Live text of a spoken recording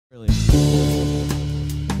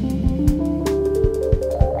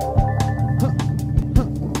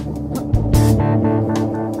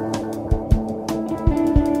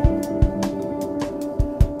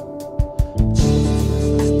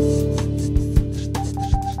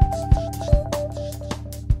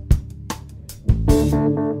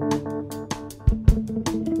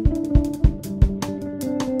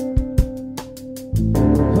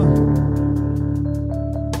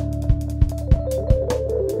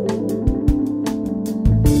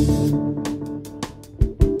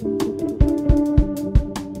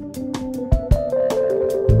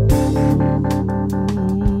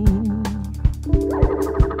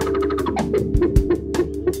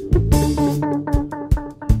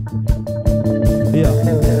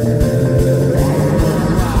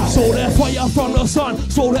the sun,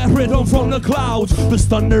 so that rhythm from the clouds. There's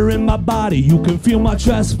thunder in my body, you can feel my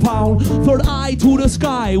chest pound. Third eye to the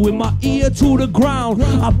sky, with my ear to the ground.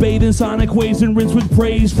 I bathe in sonic waves and rinse with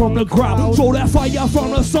praise from the crowd. So that fire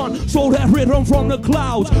from the sun, so that rhythm from the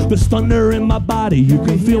clouds. There's thunder in my body, you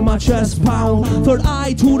can feel my chest pound. Third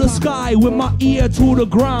eye to the sky, with my ear to the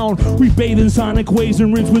ground. We bathe in sonic waves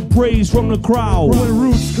and rinse with praise from the crowd. When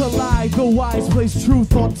roots collide, the wise place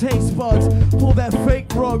truth on taste buds. Pull that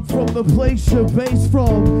fake rug from the place you're based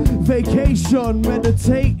from. Vacation,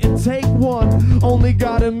 meditate and take one. Only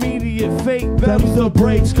got immediate fate, them's the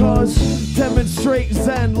breaks. Cause demonstrate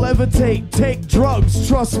zen, levitate, take drugs.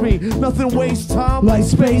 Trust me, nothing wastes time like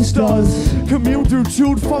space does. Commune through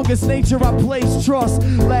chewed fungus, nature I place trust.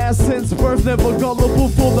 Last since birth, never gullible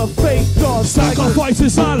for the fake dust. Sacrifice in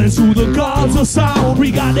silence to the gods of sound.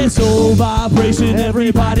 We got this soul vibration,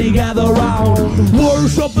 everybody gather round.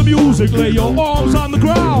 Worship the music, lay your arms on the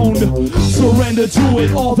ground. Surrender to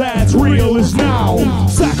it, all that's real is now.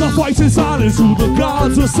 Sacrifice in silence to the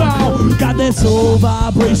gods of sound. Got that soul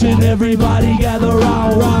vibration, everybody gather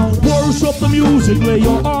round. Worship the music, lay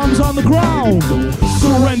your arms on the ground.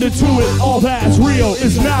 Surrender to it, all that's real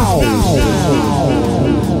is now.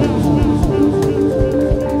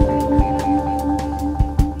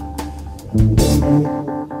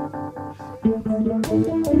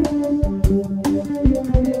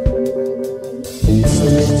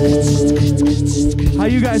 How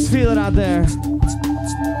you guys feeling out there?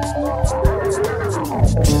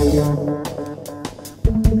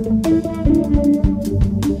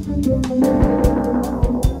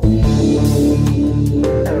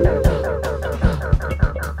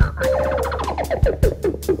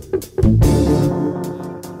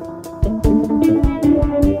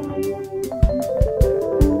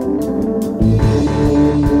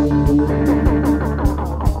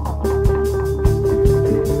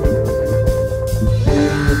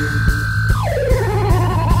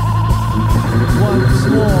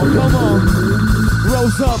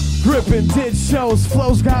 Did shows,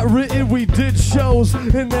 flows got written, we did shows,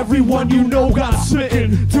 and everyone you know got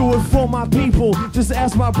smitten. Do it for my people, just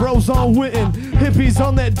ask my bros on Witten. Hippies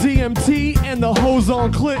on that DMT and the hoes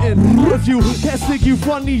on Clinton. If you can't think you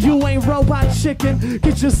funny, you ain't robot chicken.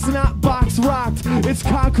 Get your snot box rocked, it's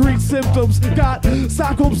concrete symptoms. Got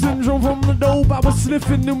Stockholm syndrome from the dope I was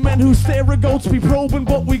sniffing. New men who stare at goats be probing,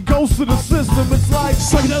 but we ghost to the system. It's like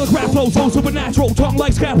psychedelic rap flows, so supernatural. Talking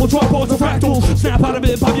like scalpel, chalkboards and fractals. Snap out of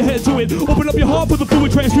it, pop your head to it. Open up your heart for the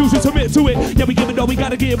fluid transfusion, submit to it. Yeah, we give it all we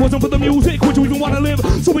gotta give. Wasn't for the music, would you even wanna live?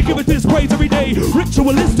 So we give it this praise every day.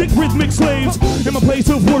 Ritualistic, rhythmic slaves. In my place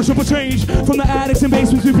of worship or change. From the attics and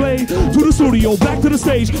basements we play, to the studio, back to the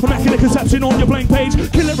stage. Immaculate conception on your blank page.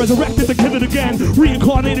 Kill it, resurrected to kill it again.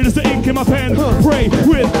 Reincarnated as the ink in my pen. Pray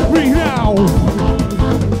with me now.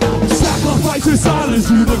 Sacrifice in silence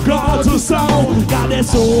to the gods of sound. Got that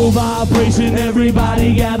soul vibration,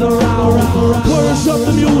 everybody gather round. Worship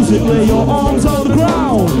the music, lay your arms on the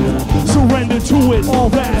ground. Surrender to it, all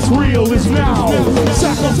that's real is now.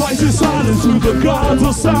 Sacrifice in silence to the gods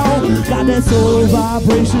of sound. Got that soul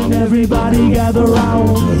vibration, everybody gather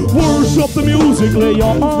round. Worship the music, lay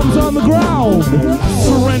your arms on the ground.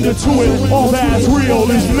 Surrender to it, all that's real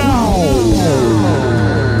is now.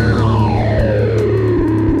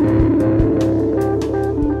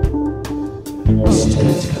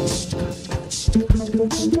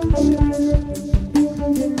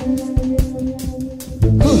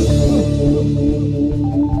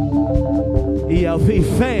 ELP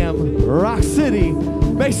fam, Rock City,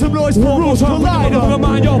 make some noise for RootsCollider. Open your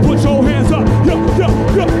mind, y'all put your hands up.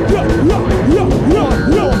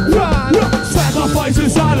 Sacrifice in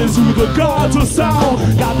silence to the gods of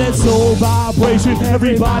sound. Got that soul vibration,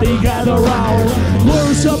 everybody gather round.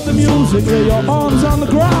 Worship the music, lay your arms on the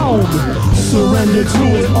ground. Surrender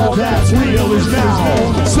to it, all that's real is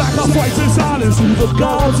now. Sacrifice in silence to the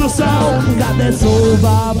gods of sound. Got that soul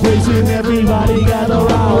vibration, everybody gather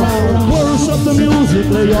round. Worship the music,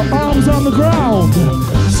 lay your arms on the ground.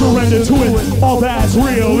 Surrender to it, all that's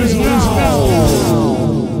real is now.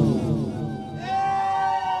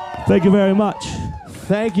 Thank you very much.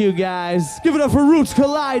 Thank you guys. Give it up for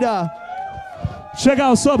RootsCollider. Check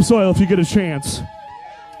out Subsoil if you get a chance.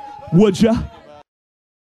 Would ya?